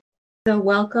So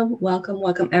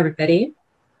welcome everybody.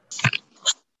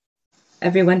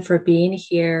 Everyone for being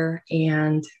here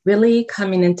and really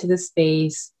coming into the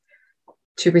space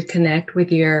to reconnect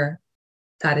with your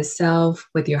goddess self,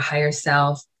 with your higher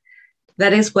self.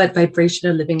 That is what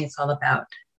vibrational living is all about.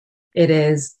 It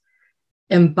is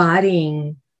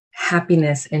embodying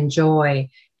happiness and joy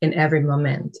in every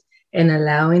moment and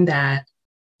allowing that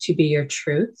to be your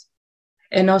truth.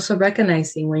 And also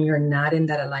recognizing when you're not in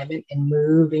that alignment and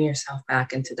moving yourself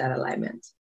back into that alignment.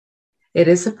 It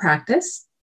is a practice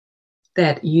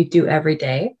that you do every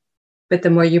day, but the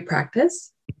more you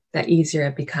practice, the easier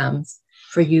it becomes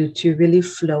for you to really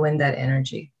flow in that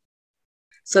energy.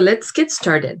 So let's get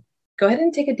started. Go ahead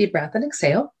and take a deep breath and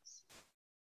exhale.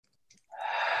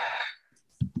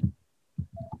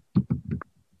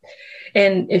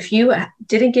 And if you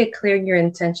didn't get clear in your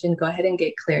intention, go ahead and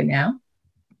get clear now.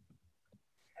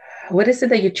 What is it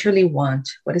that you truly want?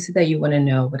 What is it that you want to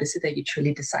know? What is it that you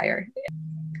truly desire?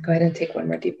 Go ahead and take one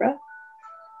more deep breath.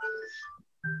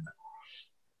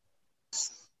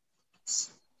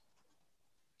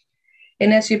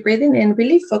 And as you're breathing in,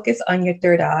 really focus on your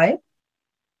third eye,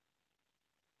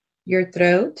 your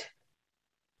throat,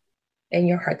 and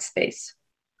your heart space.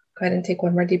 Go ahead and take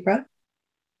one more deep breath.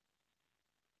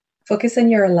 Focus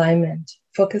on your alignment.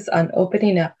 Focus on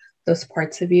opening up those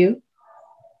parts of you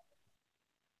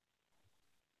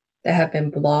that have been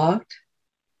blocked,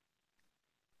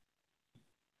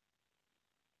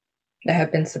 that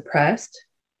have been suppressed.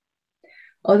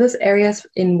 All those areas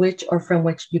in which or from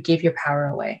which you gave your power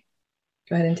away.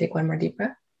 Go ahead and take one more deep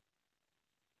breath.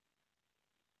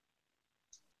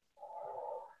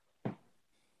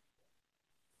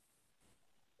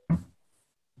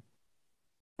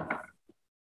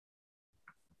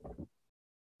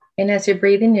 And as you're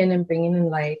breathing in and bringing in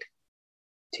light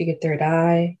to your third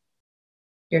eye,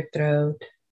 your throat,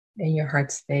 and your heart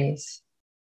space,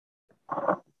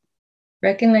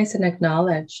 recognize and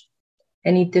acknowledge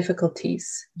any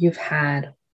difficulties you've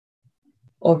had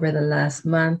over the last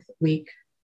month, week,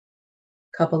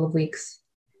 couple of weeks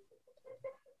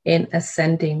in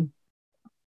ascending.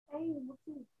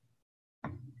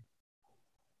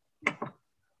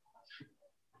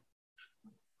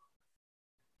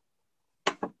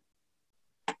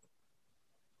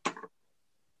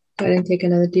 Go ahead and take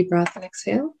another deep breath and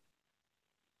exhale.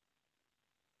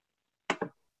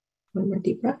 One more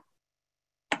deep breath.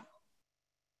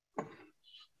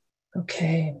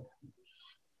 Okay.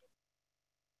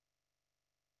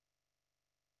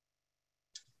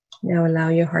 Now allow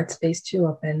your heart space to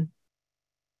open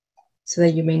so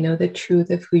that you may know the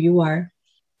truth of who you are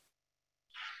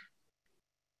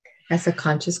as a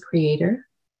conscious creator,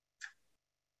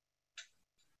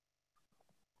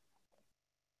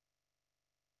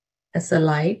 as a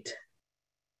light,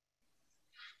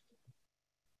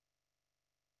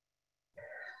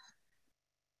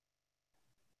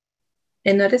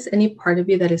 and notice any part of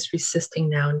you that is resisting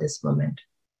now in this moment,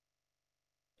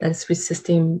 that is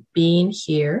resisting being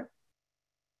here,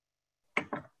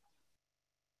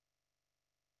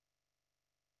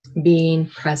 being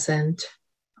present,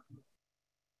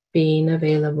 being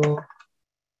available,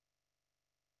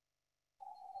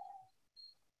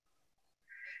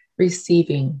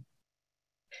 receiving.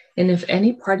 And if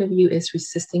any part of you is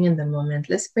resisting in the moment,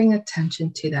 let's bring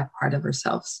attention to that part of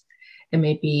ourselves. It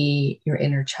may be your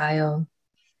inner child.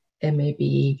 It may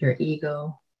be your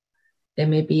ego. It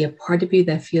may be a part of you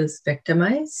that feels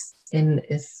victimized and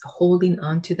is holding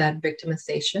on to that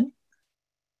victimization.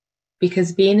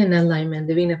 Because being in alignment,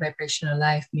 living a vibrational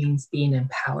life means being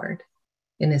empowered.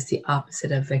 And it's the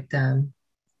opposite of victim,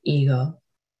 ego.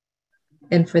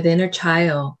 And for the inner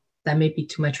child, that may be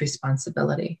too much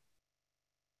responsibility.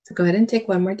 So go ahead and take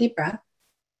one more deep breath.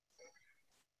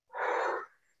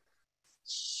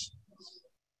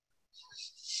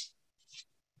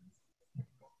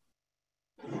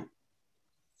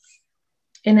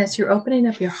 And as you're opening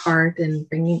up your heart and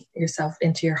bringing yourself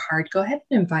into your heart, go ahead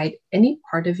and invite any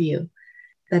part of you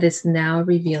that is now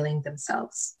revealing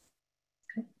themselves.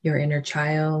 Your inner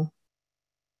child,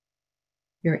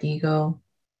 your ego,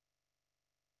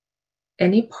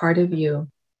 any part of you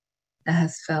that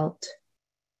has felt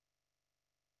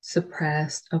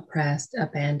suppressed, oppressed,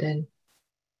 abandoned,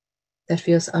 that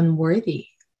feels unworthy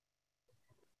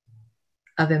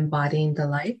of embodying the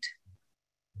light,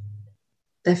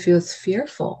 that feels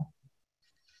fearful.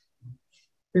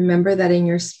 Remember that in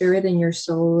your spirit, in your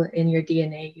soul, in your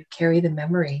DNA, you carry the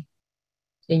memory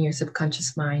in your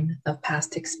subconscious mind of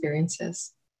past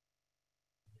experiences.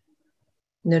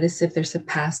 Notice if there's a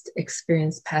past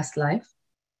experience, past life,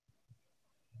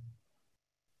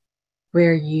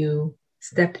 where you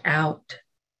stepped out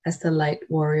as the light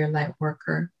warrior, light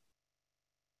worker,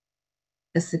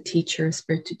 as the teacher,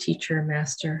 spiritual teacher,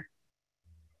 master,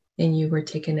 and you were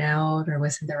taken out or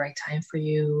wasn't the right time for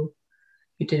you,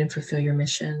 you didn't fulfill your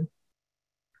mission.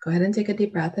 Go ahead and take a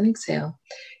deep breath and exhale.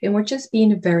 And we're just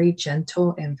being very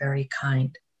gentle and very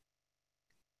kind.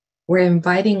 We're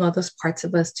inviting all those parts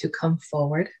of us to come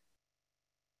forward.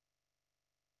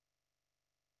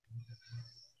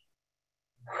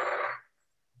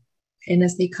 And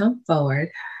as they come forward,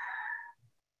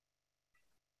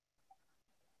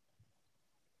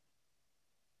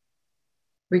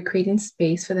 we're creating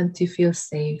space for them to feel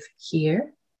safe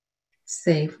here,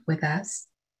 safe with us,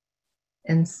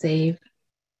 and safe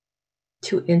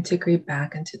to integrate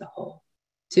back into the whole,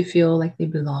 to feel like they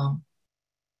belong,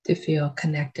 to feel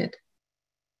connected,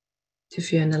 to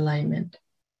feel in alignment,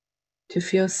 to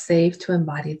feel safe to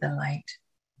embody the light.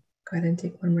 Go ahead and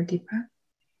take one more deep breath.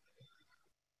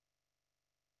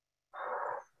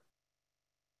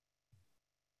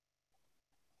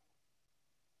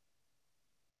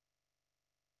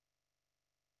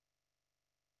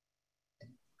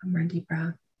 One more deep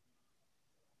breath.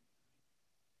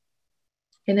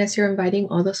 And as you're inviting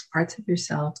all those parts of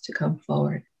yourself to come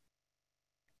forward,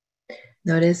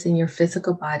 notice in your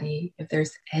physical body if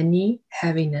there's any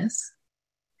heaviness,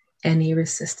 any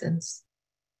resistance.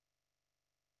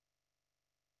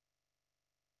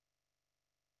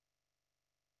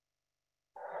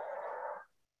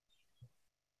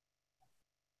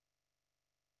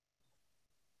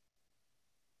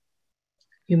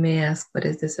 You may ask, what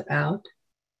is this about?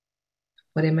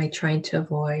 What am I trying to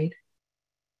avoid?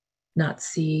 Not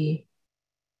see?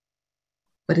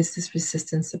 What is this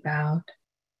resistance about?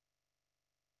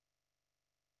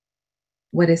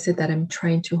 What is it that I'm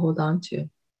trying to hold on to?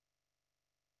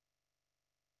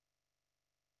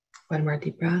 One more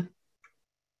deep breath.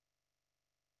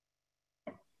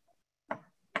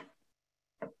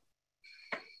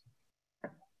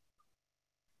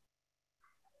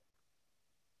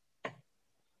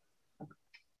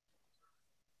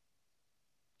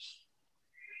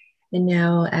 And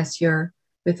now as you're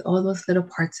with all those little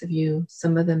parts of you,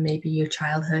 some of them may be your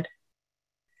childhood,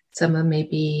 some of them may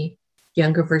be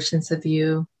younger versions of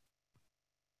you.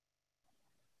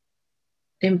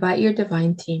 Invite your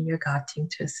divine team, your God team,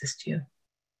 to assist you,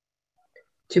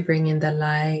 to bring in the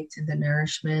light and the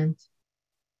nourishment,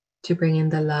 to bring in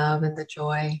the love and the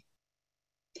joy,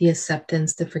 the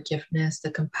acceptance, the forgiveness, the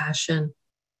compassion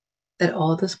that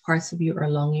all those parts of you are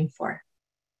longing for.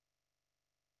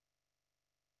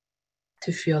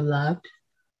 To feel loved,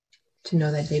 to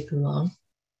know that they belong,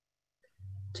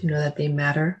 to know that they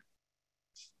matter.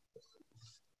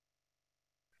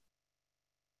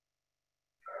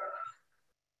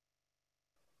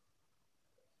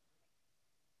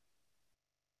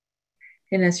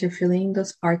 And as you're filling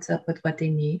those parts up with what they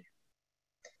need,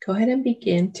 go ahead and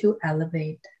begin to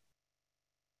elevate.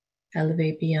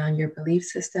 Elevate beyond your belief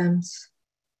systems,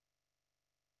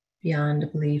 beyond the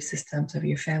belief systems of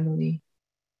your family.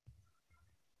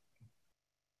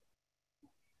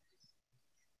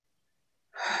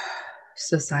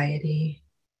 Society,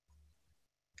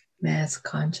 mass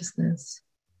consciousness.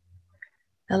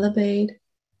 Elevate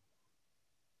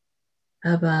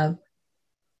above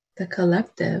the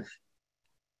collective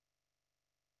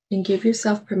and give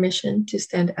yourself permission to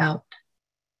stand out.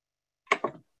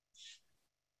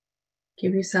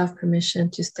 Give yourself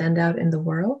permission to stand out in the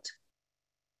world.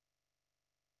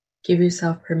 Give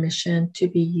yourself permission to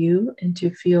be you and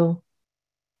to feel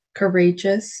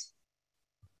courageous,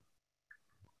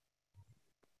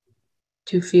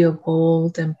 to feel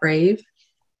bold and brave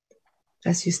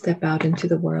as you step out into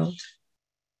the world.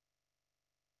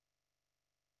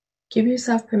 Give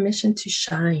yourself permission to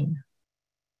shine,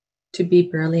 to be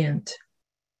brilliant,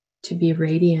 to be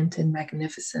radiant and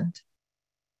magnificent.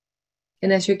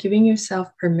 And as you're giving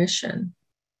yourself permission,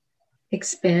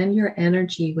 expand your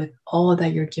energy with all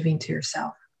that you're giving to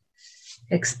yourself.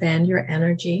 Expand your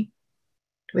energy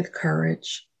with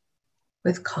courage,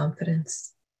 with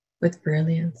confidence, with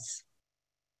brilliance.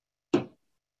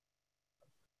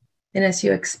 And as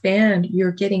you expand,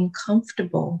 you're getting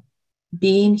comfortable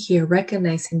being here,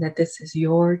 recognizing that this is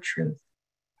your truth.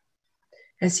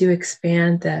 As you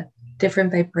expand the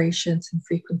different vibrations and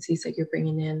frequencies that you're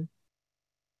bringing in,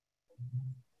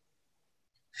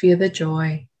 feel the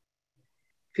joy,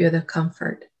 feel the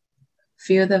comfort,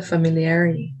 feel the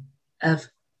familiarity of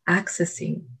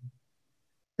accessing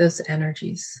those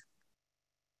energies.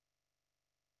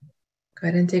 Go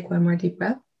ahead and take one more deep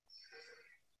breath.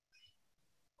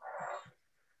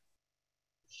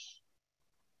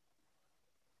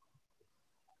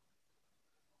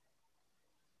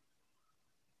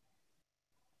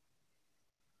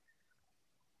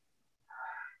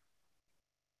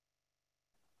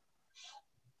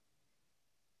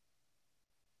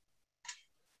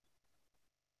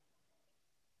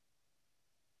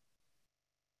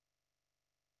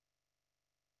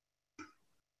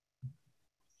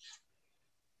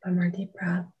 One more deep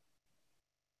breath.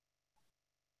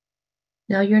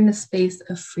 Now you're in a space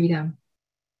of freedom.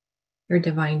 Your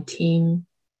divine team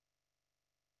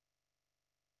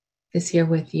is here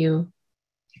with you.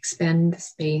 Expand the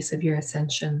space of your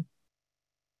ascension.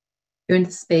 You're in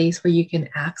the space where you can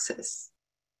access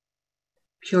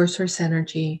pure source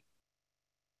energy,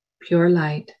 pure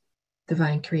light,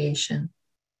 divine creation.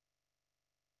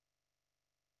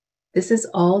 This is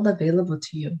all available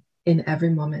to you in every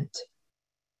moment.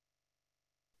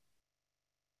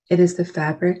 It is the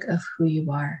fabric of who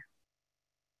you are.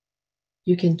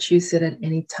 You can choose it at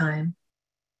any time.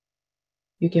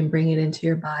 You can bring it into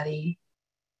your body,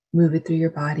 move it through your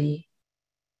body.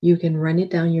 You can run it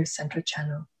down your central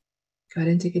channel. Go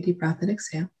ahead and take a deep breath and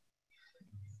exhale.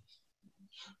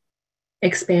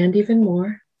 Expand even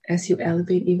more as you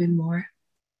elevate even more.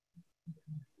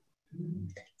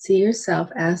 See yourself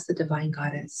as the divine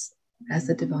goddess, as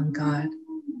the divine God,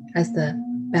 as the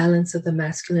balance of the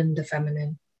masculine and the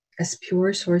feminine, as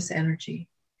pure source energy.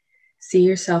 See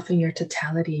yourself in your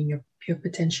totality, in your pure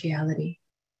potentiality.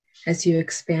 As you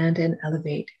expand and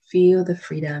elevate, feel the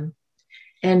freedom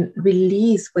and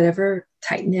release whatever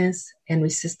tightness and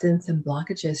resistance and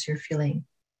blockages you're feeling.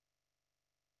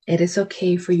 It is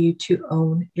okay for you to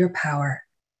own your power.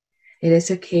 It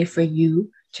is okay for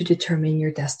you to determine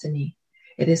your destiny.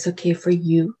 It is okay for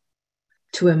you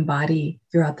to embody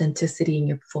your authenticity and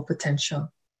your full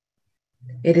potential.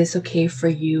 It is okay for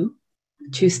you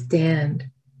to stand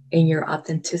in your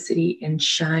authenticity and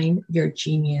shine your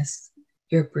genius,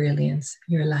 your brilliance,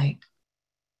 your light.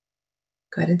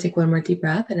 Go ahead and take one more deep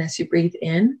breath. And as you breathe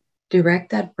in,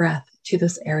 direct that breath to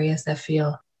those areas that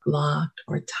feel blocked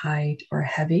or tight or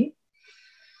heavy.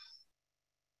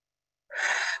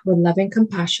 With loving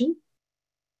compassion,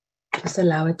 just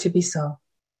allow it to be so.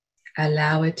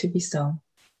 Allow it to be so.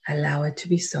 Allow it to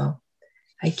be so.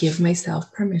 I give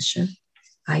myself permission.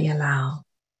 I allow.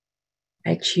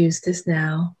 I choose this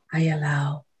now. I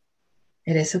allow.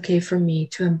 It is okay for me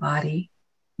to embody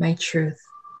my truth.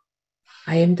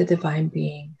 I am the divine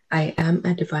being. I am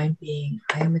a divine being.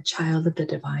 I am a child of the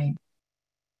divine.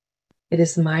 It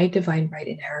is my divine right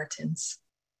inheritance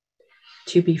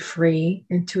to be free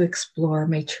and to explore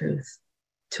my truth,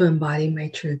 to embody my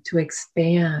truth, to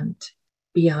expand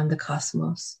beyond the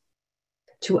cosmos,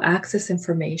 to access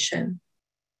information,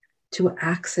 to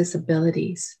access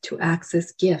abilities, to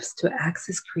access gifts, to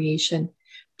access creation,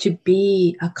 to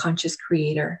be a conscious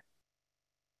creator,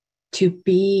 to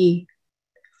be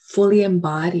fully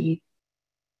embodied,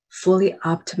 fully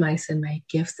optimized in my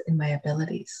gifts and my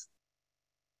abilities.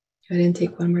 Go ahead and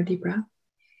take one more deep breath.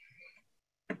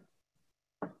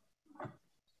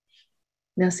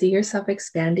 Now see yourself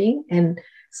expanding and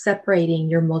separating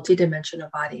your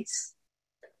multidimensional bodies,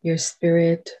 your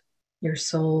spirit, your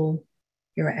soul,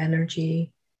 your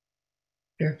energy,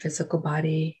 your physical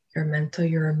body, your mental,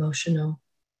 your emotional.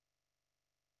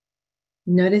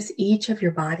 Notice each of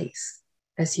your bodies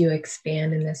as you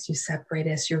expand and as you separate,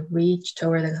 as you reach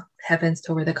toward the heavens,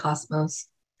 toward the cosmos,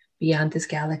 beyond this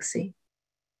galaxy.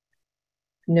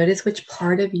 Notice which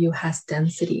part of you has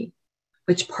density,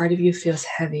 which part of you feels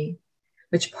heavy,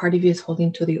 which part of you is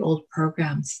holding to the old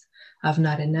programs of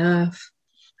not enough,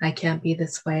 I can't be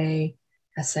this way,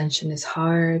 ascension is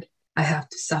hard, I have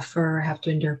to suffer, I have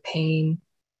to endure pain.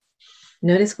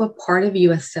 Notice what part of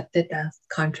you accepted that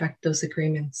contract, those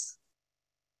agreements.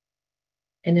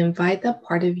 And invite that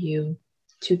part of you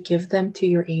to give them to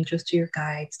your angels, to your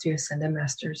guides, to your ascended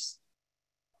masters.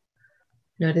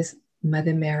 Notice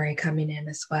Mother Mary coming in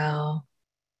as well.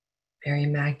 Mary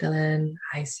Magdalene,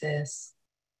 Isis,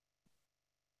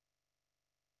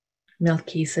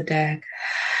 Melchizedek,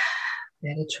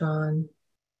 Metatron,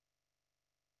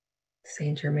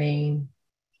 Saint Germain.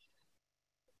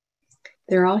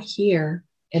 They're all here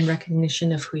in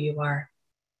recognition of who you are,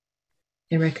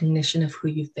 in recognition of who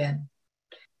you've been.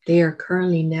 They are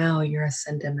currently now your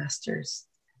ascended masters,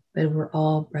 but we're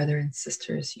all brother and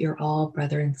sisters. You're all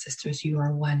brother and sisters. You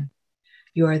are one.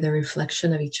 You are the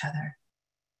reflection of each other.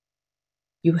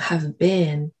 You have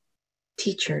been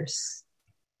teachers,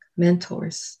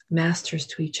 mentors, masters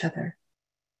to each other.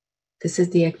 This is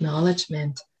the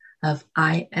acknowledgement of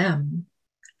I am,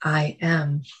 I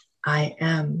am, I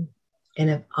am, and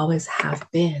it always have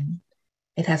been.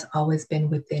 It has always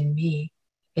been within me,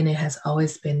 and it has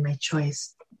always been my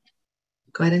choice.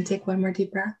 Go ahead and take one more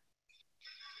deep breath.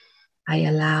 I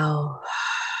allow,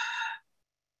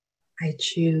 I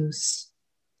choose,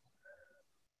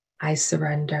 I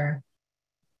surrender.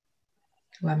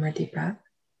 One more deep breath.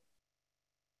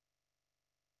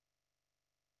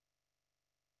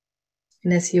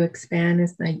 And as you expand,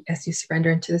 as you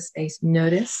surrender into the space,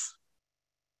 notice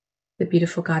The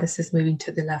beautiful goddesses moving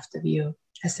to the left of you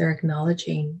as they're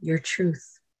acknowledging your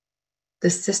truth, the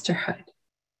sisterhood,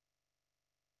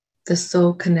 the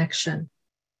soul connection.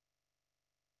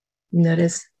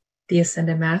 Notice the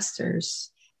ascended masters,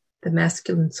 the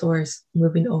masculine source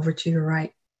moving over to your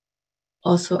right,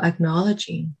 also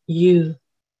acknowledging you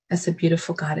as a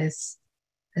beautiful goddess,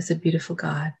 as a beautiful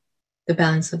God, the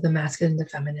balance of the masculine and the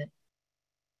feminine,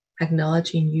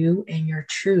 acknowledging you and your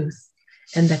truth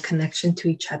and the connection to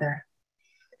each other.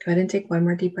 Go ahead and take one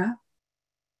more deep breath.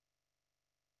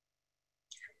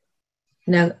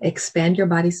 Now expand your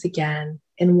bodies again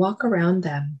and walk around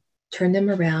them, turn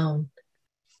them around,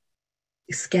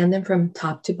 scan them from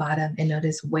top to bottom and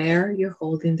notice where you're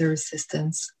holding the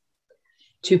resistance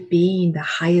to being the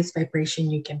highest vibration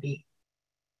you can be,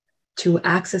 to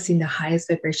accessing the highest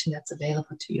vibration that's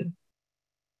available to you.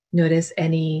 Notice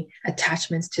any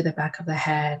attachments to the back of the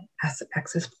head,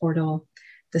 access portal,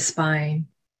 the spine,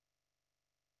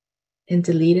 and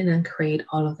delete and uncreate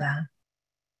all of that.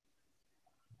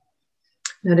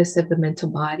 Notice if the mental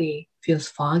body feels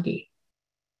foggy,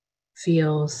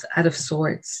 feels out of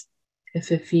sorts, if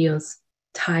it feels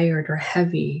tired or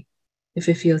heavy, if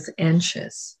it feels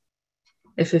anxious,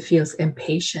 if it feels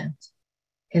impatient.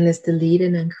 And let's delete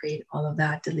and uncreate all of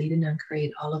that, delete and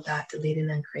uncreate all of that, delete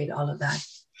and uncreate all of that.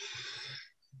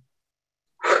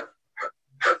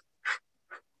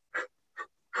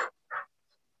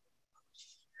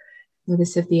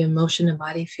 Notice if the emotional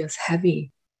body feels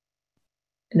heavy.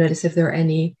 Notice if there are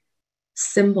any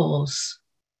symbols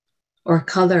or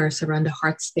colors around the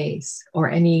heart space or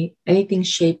anything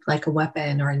shaped like a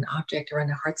weapon or an object around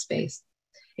the heart space.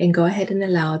 And go ahead and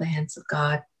allow the hands of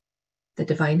God, the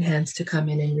divine hands, to come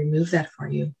in and remove that for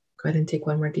you. Go ahead and take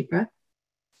one more deep breath.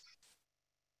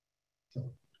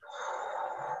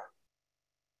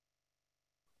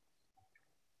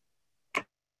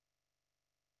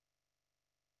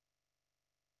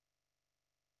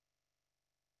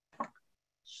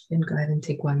 And go ahead and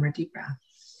take one more deep breath.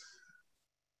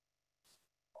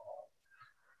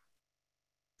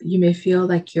 You may feel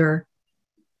like you're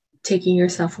taking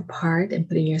yourself apart and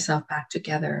putting yourself back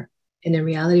together. And in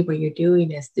reality, what you're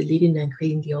doing is deleting and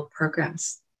creating the old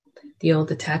programs, the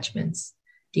old attachments,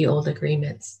 the old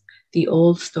agreements, the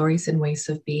old stories and ways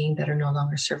of being that are no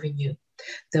longer serving you.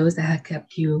 Those that had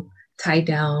kept you tied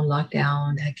down, locked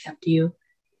down, had kept you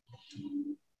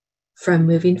from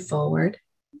moving forward,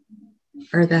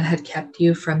 or that had kept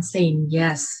you from saying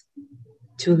yes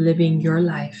to living your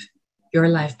life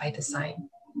by design.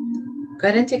 Go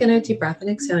ahead and take another deep breath and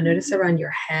exhale. Notice around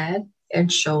your head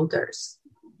and shoulders.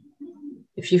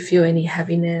 If you feel any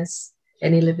heaviness,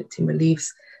 any limiting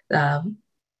beliefs,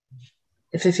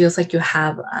 if it feels like you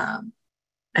have a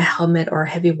helmet or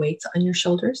heavy weights on your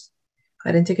shoulders, go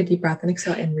ahead and take a deep breath and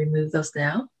exhale and remove those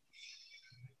now.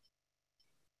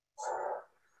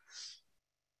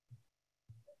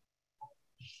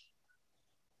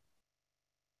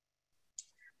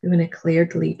 We're going to clear,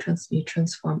 delete, transmute,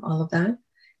 transform all of that.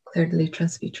 Clear, delete,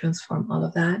 transmute, transform all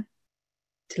of that.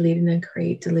 Delete and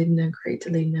uncreate, delete and uncreate,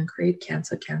 delete and uncreate,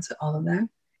 cancel, cancel all of that.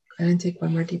 Go ahead and take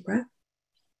one more deep breath.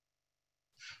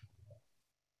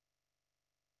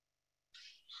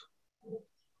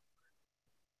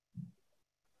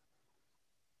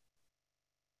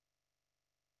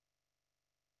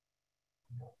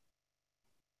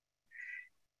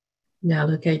 Now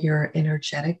look at your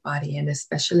energetic body and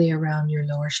especially around your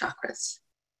lower chakras.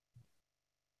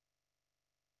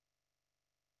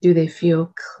 Do they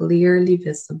feel clearly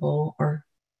visible or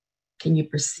can you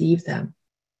perceive them?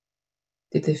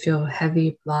 Did they feel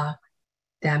heavy, blocked,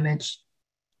 damaged?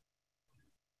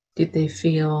 Did they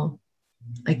feel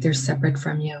like they're separate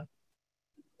from you?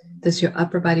 Does your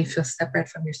upper body feel separate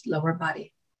from your lower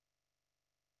body?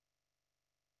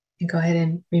 And go ahead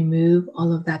and remove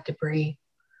all of that debris,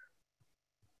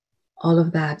 all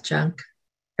of that junk,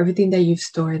 everything that you've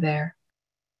stored there,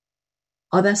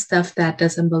 all that stuff that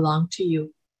doesn't belong to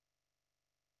you.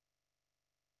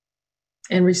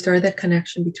 And restore that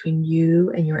connection between you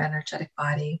and your energetic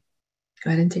body. Go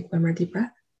ahead and take one more deep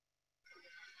breath.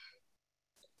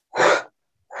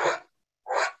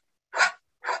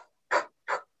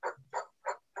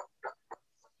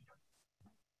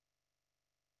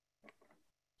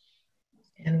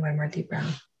 And one more deep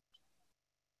breath.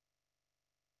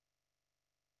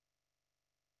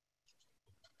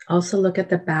 Also look at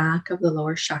the back of the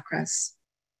lower chakras.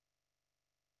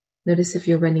 Notice if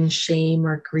you're running shame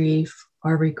or grief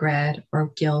or regret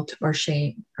or guilt or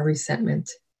shame or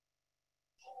resentment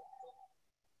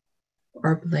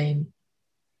or blame.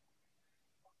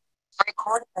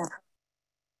 Record that.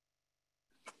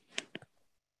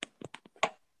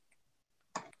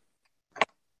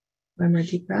 One more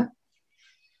deep breath.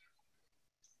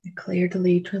 Clear,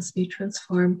 delete, transmute,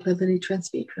 transform, clearly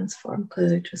transmute, transform,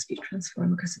 clearly transmute,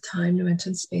 transform across the time,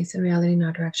 dimension, space, and reality in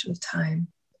our direction of time.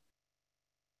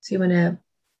 So you want to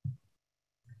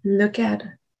look at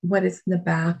what is in the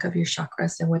back of your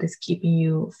chakras and what is keeping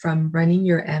you from running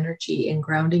your energy and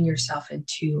grounding yourself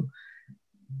into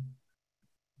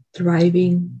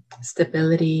thriving,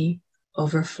 stability,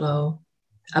 overflow,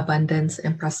 abundance,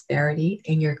 and prosperity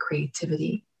in your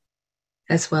creativity,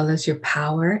 as well as your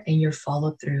power and your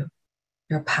follow through,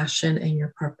 your passion and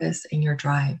your purpose and your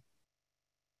drive.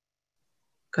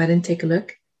 Go ahead and take a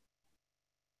look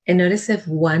and notice if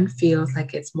one feels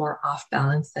like it's more off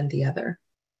balance than the other.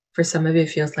 For some of you, it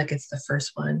feels like it's the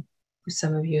first one. For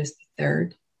some of you, it's the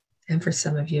third. And for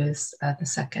some of you, it's the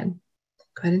second.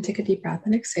 Go ahead and take a deep breath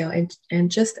and exhale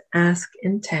and just ask,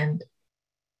 intend.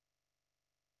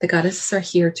 The goddesses are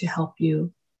here to help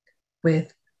you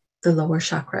with the lower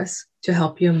chakras, to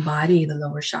help you embody the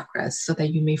lower chakras so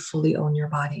that you may fully own your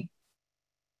body.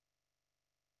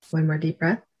 One more deep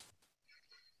breath.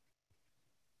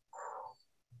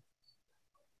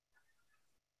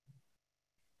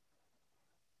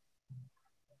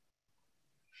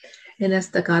 And as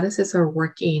the goddesses are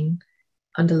working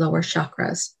on the lower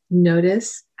chakras,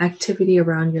 notice activity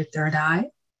around your third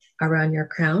eye, around your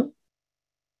crown.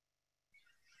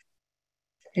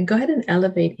 And go ahead and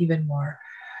elevate even more.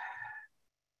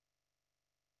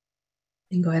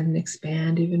 And go ahead and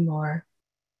expand even more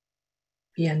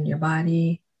beyond your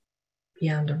body,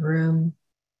 beyond the room,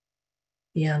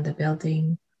 beyond the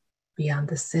building, beyond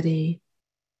the city,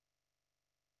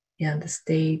 beyond the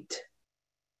state,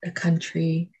 the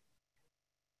country,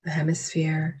 the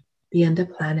hemisphere, beyond the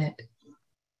planet.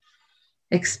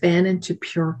 Expand into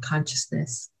pure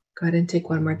consciousness. Go ahead and take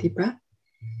one more deep breath.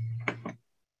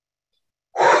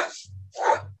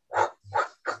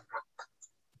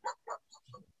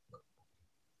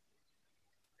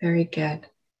 Very good.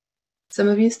 Some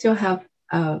of you still have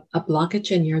a blockage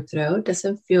in your throat.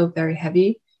 Doesn't feel very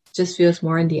heavy, just feels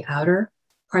more in the outer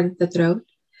part of the throat.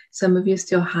 Some of you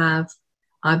still have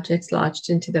objects lodged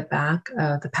into the back,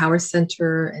 the power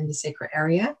center and the sacral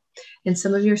area. And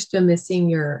some of you are still missing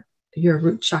your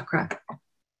root chakra.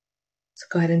 So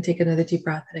go ahead and take another deep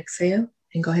breath and exhale.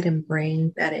 And go ahead and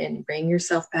bring that in. Bring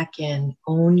yourself back in.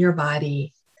 Own your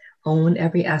body. Own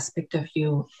every aspect of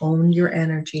you. Own your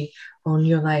energy. Own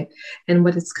your life. And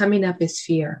what is coming up is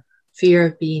fear. Fear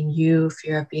of being you,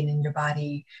 fear of being in your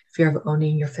body, fear of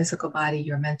owning your physical body,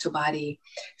 your mental body,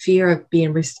 fear of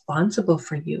being responsible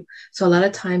for you. So a lot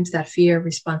of times that fear of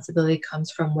responsibility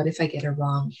comes from, what if I get it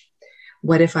wrong?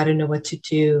 What if I don't know what to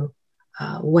do?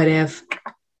 What if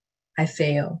I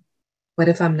fail? What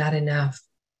if I'm not enough?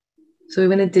 So we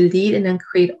want to delete and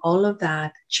uncreate all of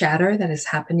that chatter that is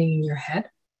happening in your head.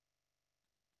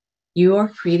 You are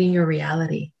creating your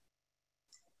reality.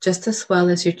 Just as well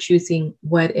as you're choosing,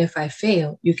 what if I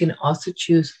fail, you can also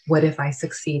choose, what if I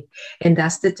succeed? And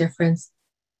that's the difference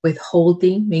with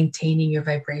holding, maintaining your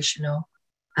vibrational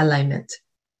alignment.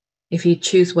 If you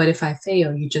choose, what if I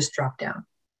fail, you just drop down.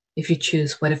 If you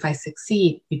choose, what if I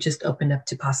succeed, you just open up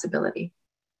to possibility.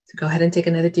 So go ahead and take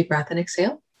another deep breath and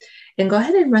exhale. And go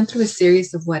ahead and run through a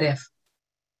series of what if.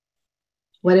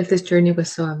 What if this journey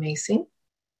was so amazing?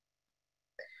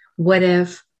 What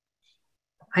if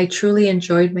I truly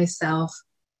enjoyed myself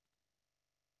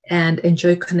and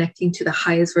enjoyed connecting to the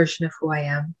highest version of who I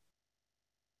am?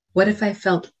 What if I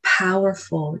felt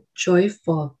powerful,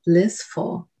 joyful,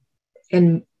 blissful,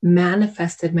 and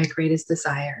manifested my greatest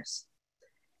desires?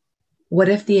 What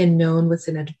if the unknown was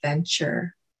an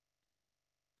adventure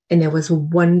and it was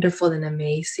wonderful and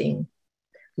amazing?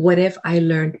 What if I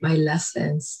learned my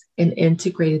lessons and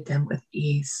integrated them with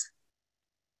ease?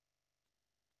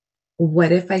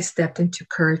 What if I stepped into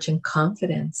courage and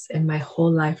confidence and my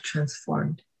whole life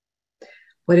transformed?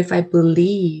 What if I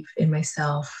believe in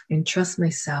myself and trust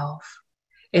myself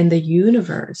and the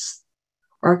universe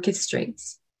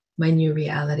orchestrates my new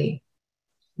reality?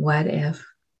 What if,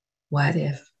 what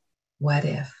if, what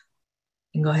if?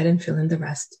 And go ahead and fill in the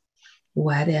rest.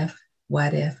 What if,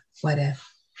 what if, what if?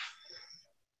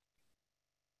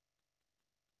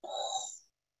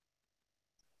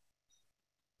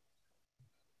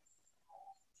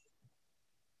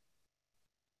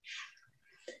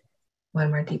 One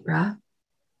more deep breath.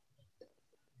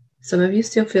 Some of you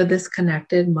still feel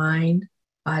disconnected, mind,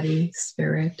 body,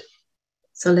 spirit.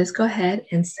 So let's go ahead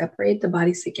and separate the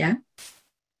bodies again.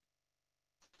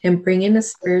 And bring in a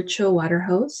spiritual water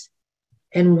hose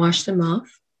and wash them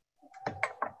off.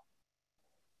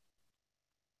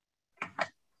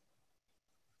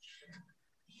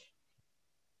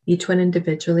 Each one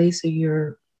individually, so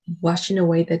you're washing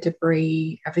away the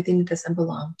debris, everything that doesn't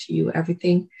belong to you,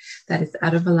 everything that is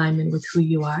out of alignment with who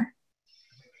you are.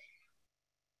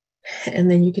 And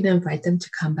then you can invite them to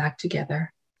come back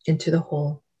together into the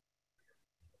whole.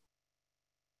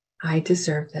 I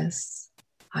deserve this.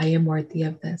 I am worthy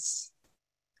of this.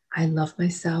 I love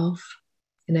myself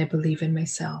and I believe in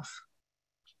myself.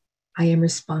 I am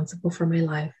responsible for my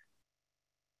life.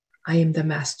 I am the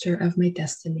master of my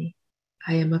destiny.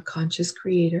 I am a conscious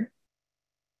creator.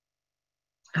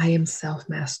 I am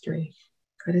self-mastery.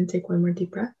 Go ahead and take one more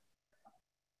deep breath.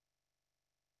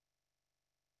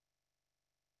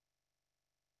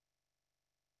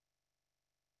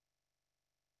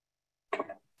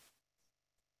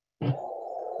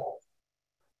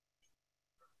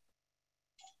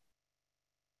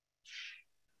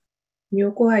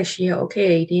 Nyoko Aishia,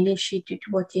 okay, Dini she do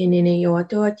what in your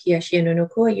authority, she no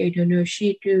ko, you don't know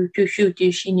she do to shoot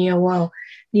you, she near wow.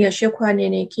 Near Shokwan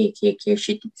in a kiki,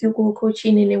 she to go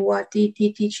coaching in a what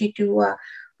she do.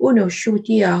 Uno shoot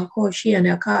ya, ho, she and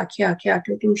a car, kia,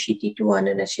 to do she to one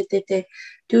and a shitete.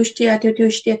 Do stia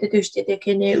to state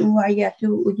kene, uaya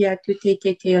to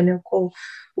take on a call.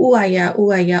 Uaya,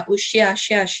 ushia,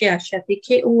 shia,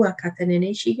 take ua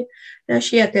catanene, she. Na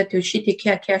shia to shiti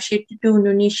kia shit do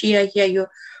no nishia ya yo.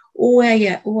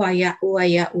 Uaya,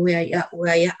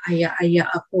 aya,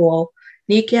 apo.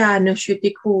 Nikia no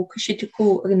shutiku,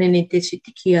 kushitiku, unenete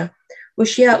shitikia.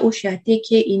 Usha,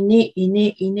 take ine,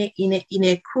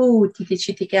 ku,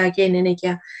 tikichitika again, and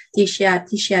again, tisha,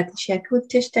 ku,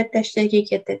 testa,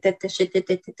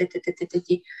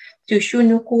 to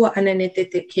shunuku,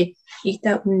 ananete,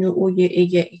 ita unu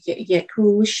uye,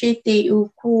 ku, shiti,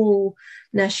 uku,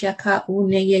 nashaka,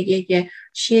 une, ye,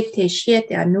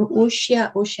 shete, anu,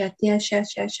 usha, tia, sha,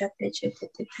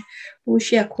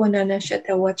 Ushia kona na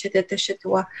shata wachata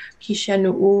tashatwa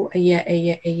kishanu u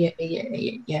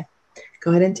aya.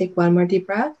 Go ahead and take one more deep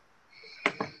breath.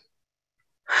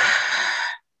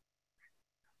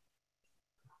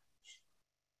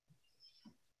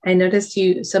 I noticed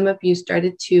some of you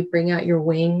started to bring out your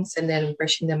wings and then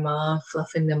brushing them off,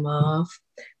 fluffing them off,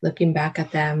 looking back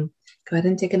at them. Go ahead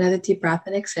and take another deep breath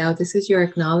and exhale. This is your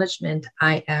acknowledgement.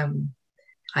 I am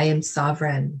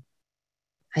sovereign.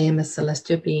 I am a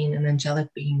celestial being, an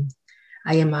angelic being.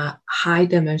 I am a high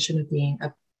dimensional being,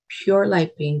 a pure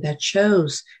light being that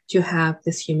chose to have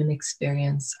this human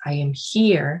experience. I am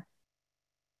here.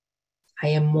 I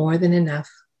am more than enough.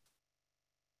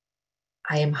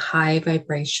 I am high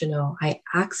vibrational. I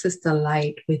access the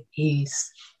light with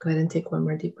ease. Go ahead and take one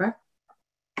more deep breath.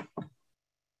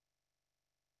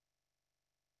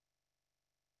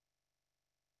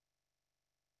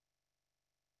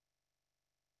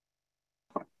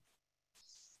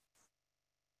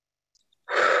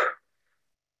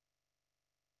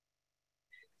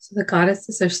 So the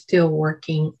goddesses are still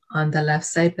working on the left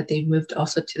side, but they moved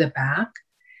also to the back.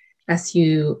 As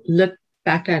you look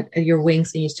back at your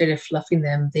wings and you started fluffing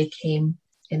them, they came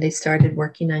and they started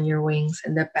working on your wings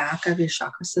and the back of your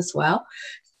chakras as well.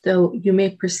 So you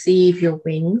may perceive your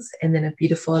wings and then a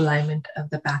beautiful alignment of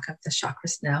the back of the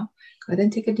chakras now. Go ahead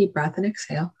and take a deep breath and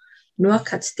exhale. Noa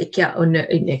katstikia ona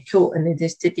ineko and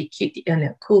this kiti and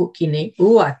a cool kine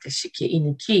ua tishiki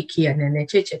in kiki and an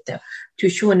echeta to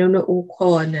show no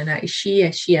uko and an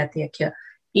shia teka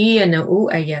iana u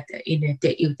ayata in a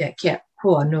de u that cat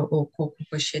ko no uko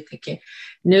pushitake.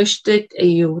 No stit a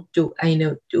you to I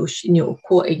know to no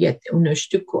ko ayat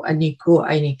unostuko aniko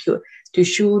ainiko. To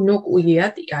show no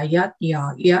uyat ayat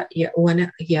ya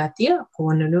one yatia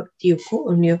one no tiko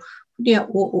unyo dia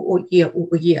o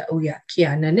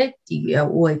kia nane dia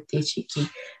o te chiki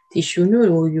ti shunu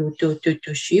o you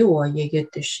to shi o ye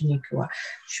get the shinikwa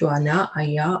shwana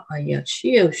aya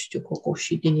shi to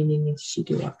kokoshi dinini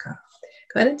shidiwaka.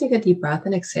 Go ahead and take a deep breath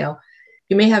and exhale.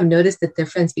 You may have noticed the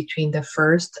difference between the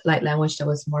first light language that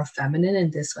was more feminine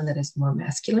and this one that is more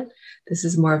masculine. This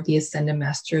is more of the ascended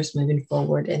masters moving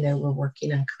forward, and they were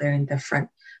working on clearing the front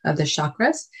of the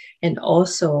chakras and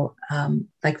also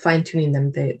like fine-tuning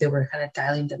them. They were kind of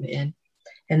dialing them in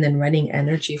and then running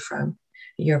energy from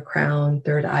your crown,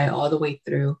 third eye, all the way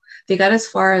through. They got as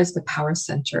far as the power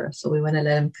center. So we want to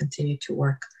let them continue to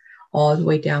work all the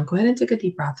way down. Go ahead and take a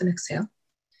deep breath and exhale.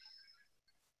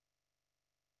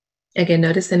 Again,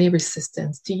 notice any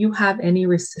resistance. Do you have any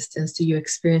resistance? Do you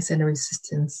experience any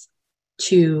resistance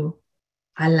to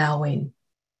allowing,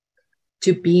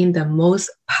 to being the most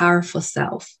powerful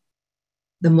self,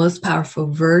 the most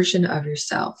powerful version of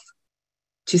yourself,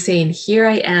 to saying, here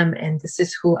I am and this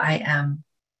is who I am,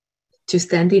 to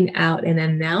standing out and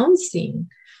announcing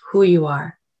who you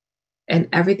are and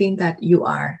everything that you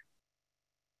are?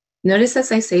 Notice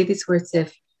as I say these words,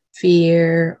 if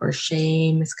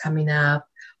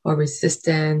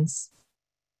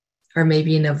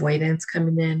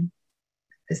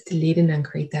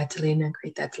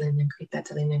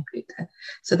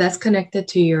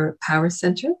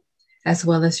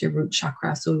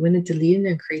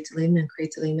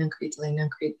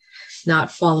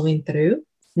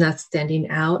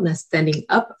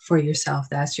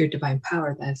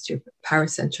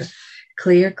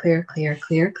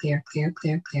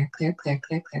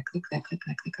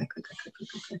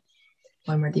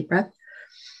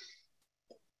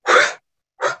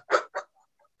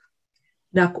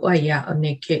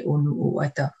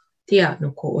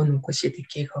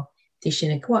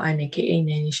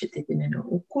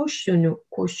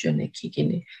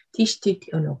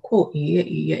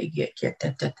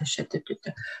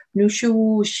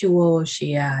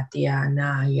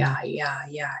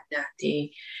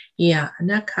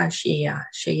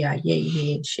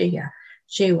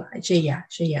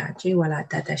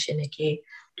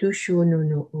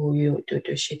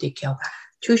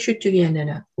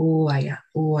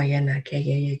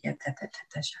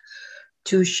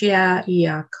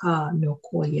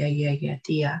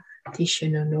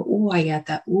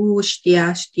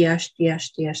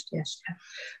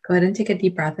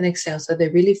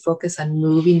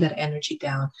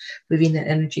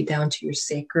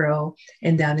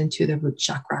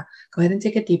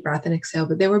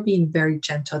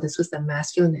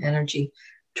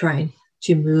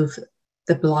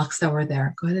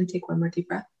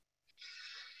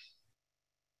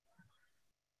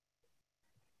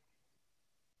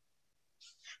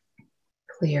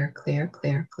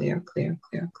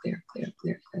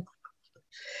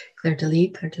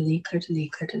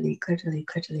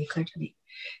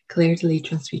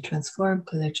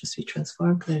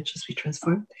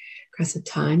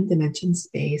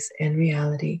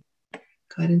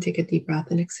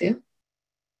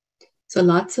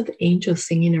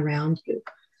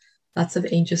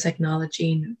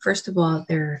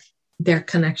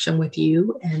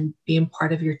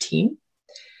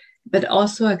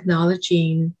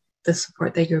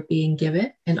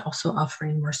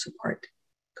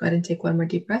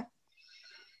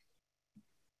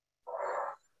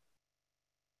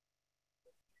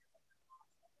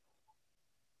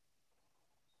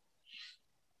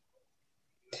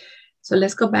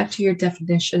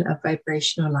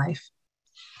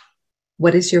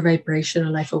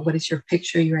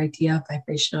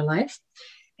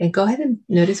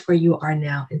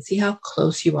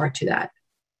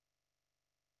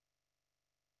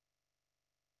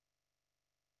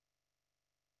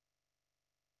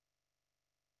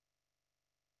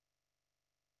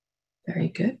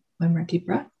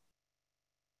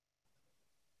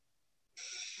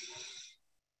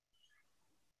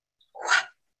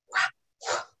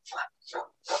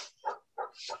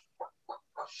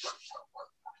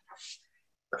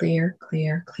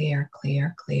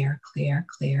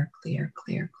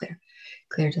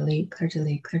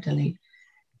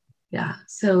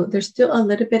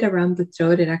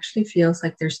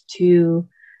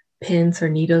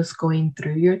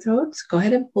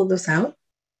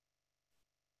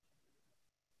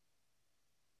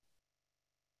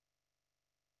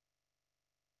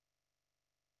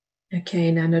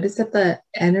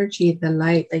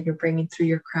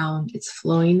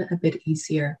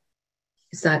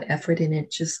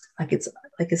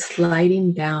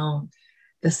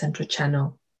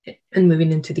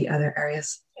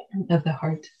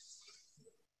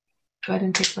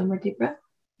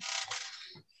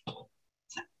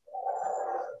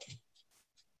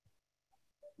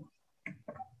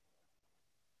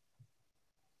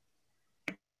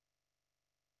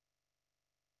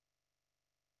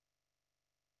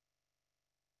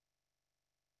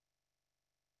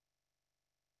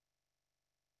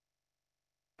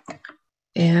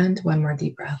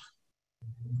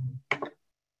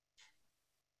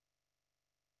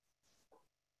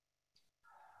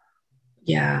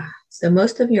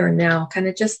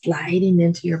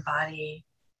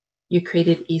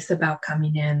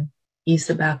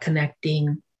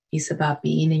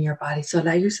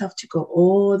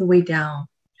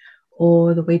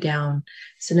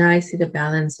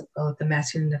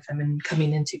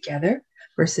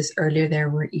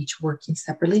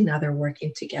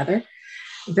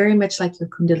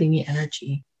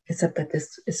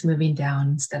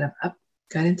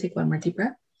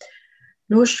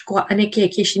Nushqua aneke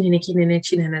kishin in a kin and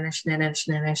chin and a shin and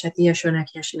shin and shatia shona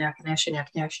kashina kanashina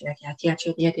kashina katia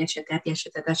chatia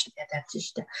that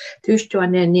tushto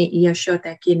and ne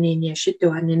shota kini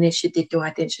shito and ne shiti to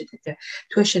attention to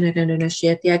tuition and a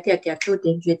shatia two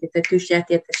things the tushat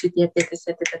the shit at the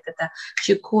set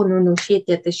shikono no shit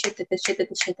at the shit at the shit at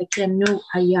the shit can no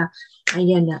ayana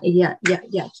kakia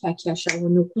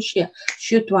no kushia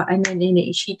shutwa and then in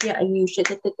a shitia you shit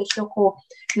at the shoko.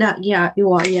 Na you are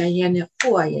no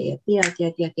poor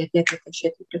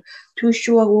shit to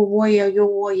sure warrior yo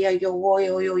warrior yo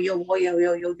warrior yo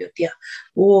warrior yo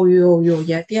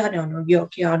dear yo no yo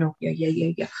kiano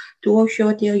to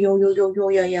show dear yo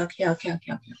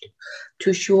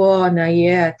to sure na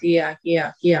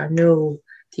dear no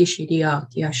tishi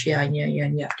dear share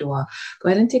do go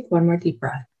ahead and take one more deep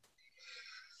breath.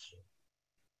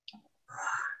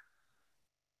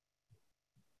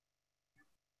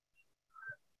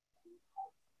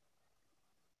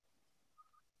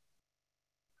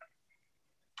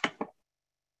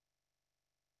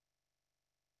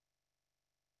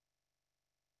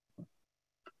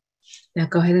 Now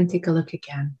go ahead and take a look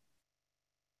again.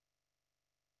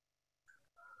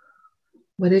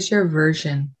 What is your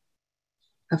version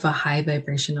of a high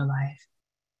vibrational life?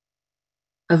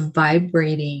 Of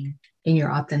vibrating in your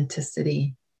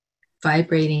authenticity,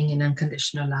 vibrating in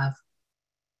unconditional love,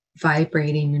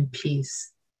 vibrating in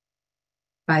peace,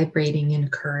 vibrating in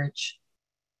courage,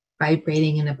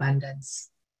 vibrating in abundance,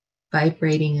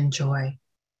 vibrating in joy,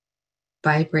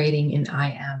 vibrating in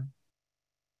I am,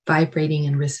 vibrating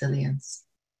in resilience,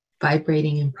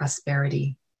 vibrating in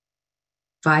prosperity,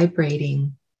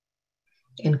 vibrating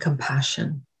in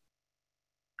compassion.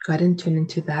 Go ahead and tune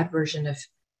into that version of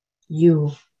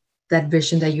you, that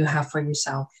vision that you have for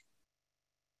yourself,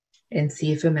 and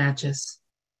see if it matches.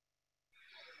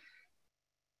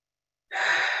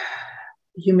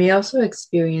 You may also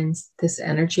experience this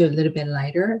energy a little bit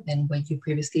lighter than what you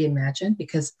previously imagined,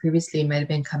 because previously it might have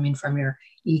been coming from your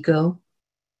ego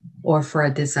or for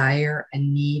a desire, a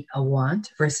need, a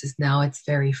want, versus now it's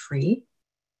very free.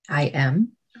 I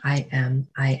am. And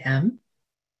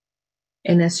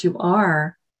as you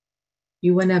are,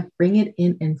 you want to bring it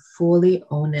in and fully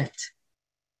own it.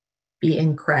 Be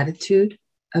in gratitude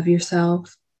of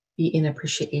yourself. Be in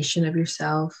appreciation of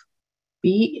yourself.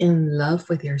 Be in love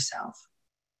with yourself.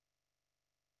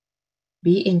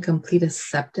 Be in complete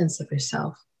acceptance of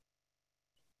yourself.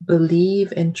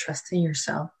 Believe and trust in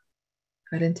yourself.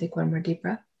 Go ahead and take one more deep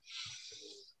breath.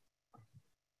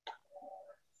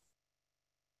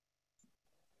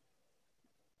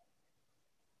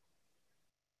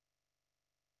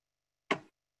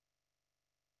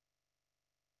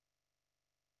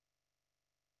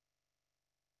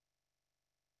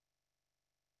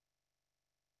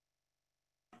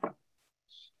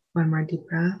 One more deep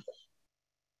breath.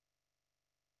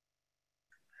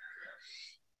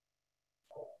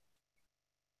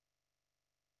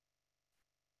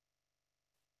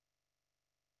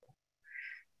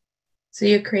 So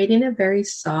you're creating a very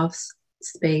soft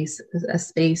space, a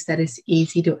space that is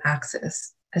easy to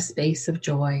access, a space of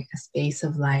joy, a space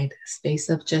of light, a space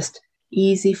of just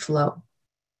easy flow.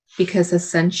 Because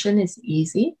ascension is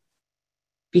easy,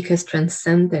 because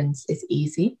transcendence is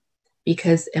easy,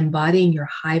 because embodying your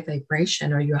high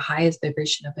vibration or your highest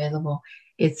vibration available,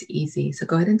 it's easy. So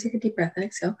go ahead and take a deep breath and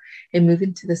exhale and move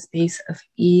into the space of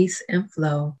ease and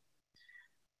flow.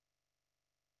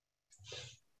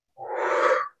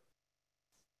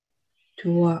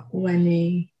 Tua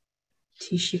uane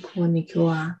tishikuane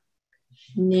kua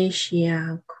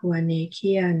neshia kuane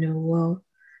kia no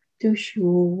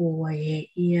tushu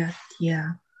waye ia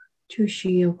tia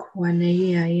tushu kuane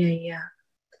ya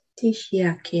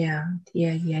tishia kia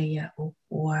tia ya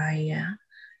uaya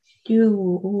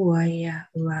do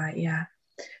uaya.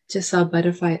 Just saw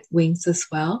butterfly wings as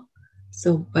well.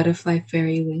 So butterfly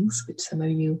fairy wings, which some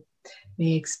of you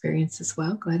may experience as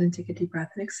well. Go ahead and take a deep breath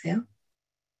and exhale.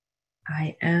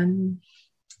 I am,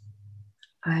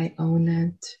 I own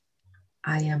it,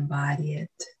 I embody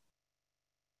it.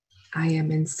 I am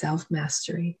in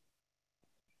self-mastery.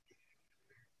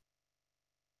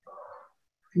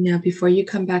 Now, before you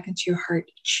come back into your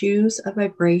heart, choose a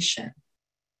vibration.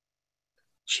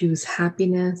 Choose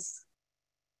happiness,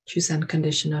 choose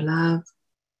unconditional love,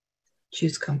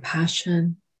 choose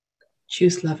compassion,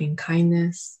 choose loving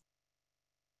kindness,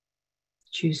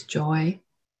 choose joy,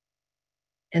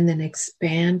 and then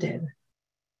expand it.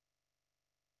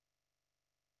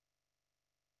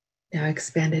 Now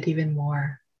expand it even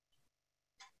more.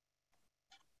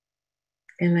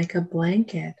 And like a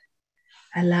blanket,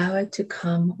 allow it to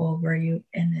come over you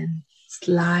and then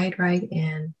slide right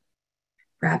in,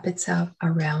 wrap itself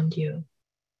around you,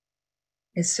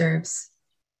 It serves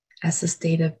as a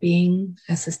state of being,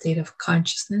 as a state of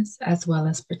consciousness, as well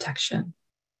as protection.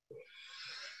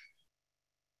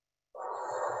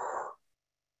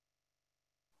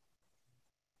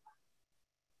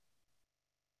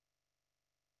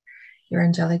 Your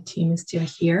angelic team is still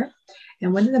here.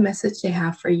 And one of the messages they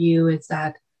have for you is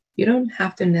that you don't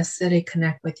have to necessarily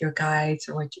connect with your guides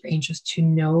or with your angels to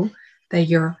know that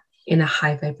you're in a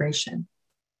high vibration.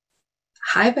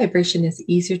 High vibration is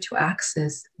easier to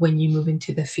access when you move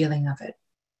into the feeling of it.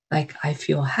 Like, I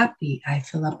feel happy, I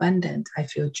feel abundant, I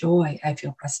feel joy, I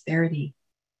feel prosperity,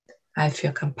 I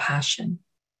feel compassion.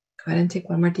 Go ahead and take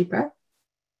one more deep breath.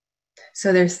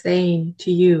 So they're saying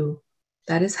to you,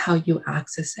 that is how you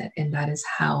access it, and that is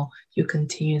how you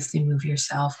continuously move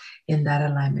yourself in that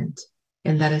alignment.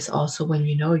 And that is also when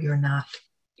you know you're not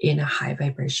in a high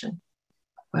vibration.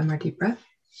 One more deep breath.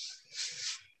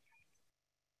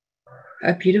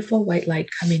 A beautiful white light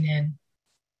coming in.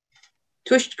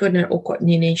 Tush gonna okot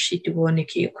nine shi to one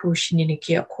ki kush nini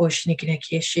ki a kosh nikina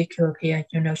ki shiko ki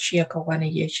you know she a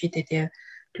kawana ye shi de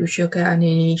tushoka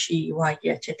anini shi wa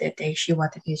ye chete shi wa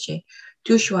de shi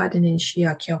tushwaden shi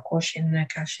a ki a kosh in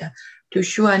nakasha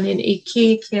tushwanin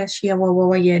iki ki shi a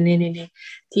wa ye nini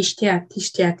tishtia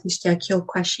ki o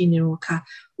kwashi ni ka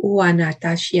uana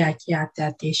ta shi a ki a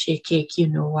ta de shi ki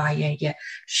no wa ye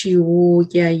shi wo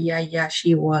ya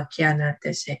shi wa ki ana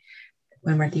de se.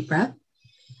 One more deep breath.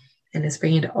 And it's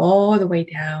bringing it all the way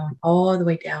down, all the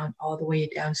way down, all the way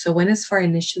down. So when it's for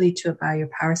initially to about your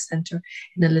power center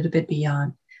and a little bit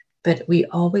beyond, but we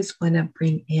always want to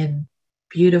bring in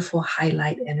beautiful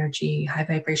highlight energy, high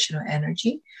vibrational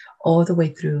energy, all the way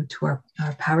through to our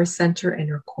power center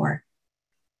and our core.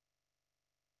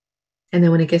 And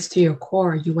then when it gets to your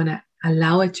core, you want to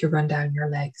allow it to run down your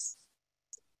legs.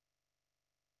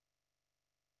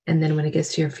 And then when it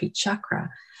gets to your feet chakra,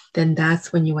 then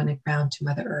that's when you want to ground to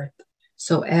Mother Earth.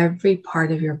 So every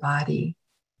part of your body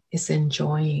is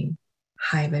enjoying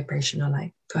high vibrational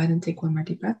light. Go ahead and take one more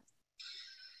deep breath.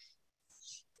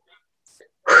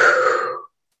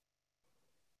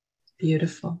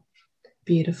 Beautiful,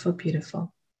 beautiful,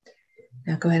 beautiful.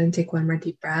 Now go ahead and take one more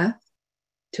deep breath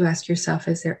to ask yourself,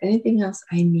 is there anything else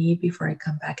I need before I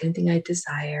come back? Anything I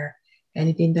desire?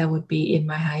 Anything that would be in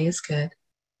my highest good?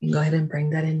 And go ahead and bring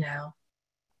that in now.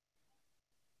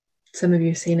 Some of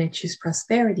you are saying, I choose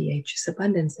prosperity, I choose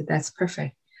abundance. That's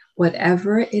perfect.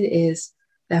 Whatever it is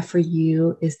that for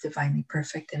you is divinely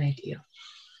perfect and ideal.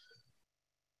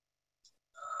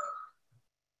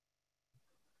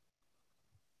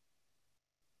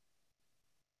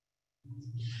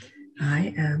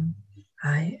 I am,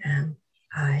 I am,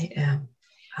 I am,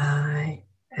 I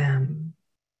am.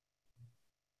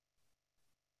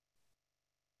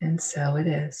 And so it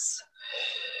is.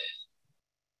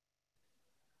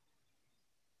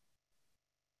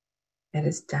 It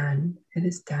is done. It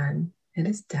is done. It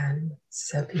is done.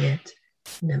 So be it.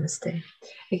 Namaste.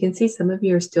 I can see some of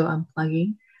you are still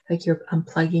unplugging, like you're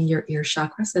unplugging your ear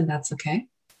chakras, and that's okay.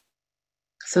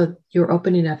 So you're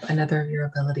opening up another of your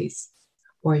abilities,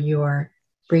 or you're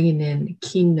bringing in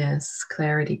keenness,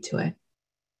 clarity to it.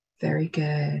 Very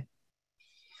good.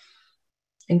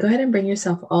 And go ahead and bring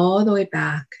yourself all the way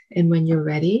back. And when you're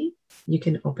ready, you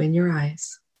can open your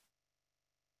eyes.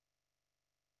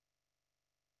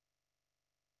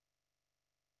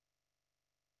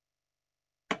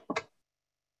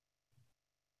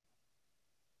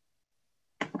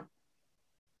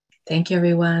 Thank you,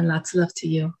 everyone. Lots of love to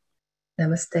you.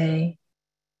 Namaste.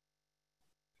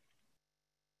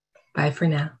 Bye for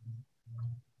now.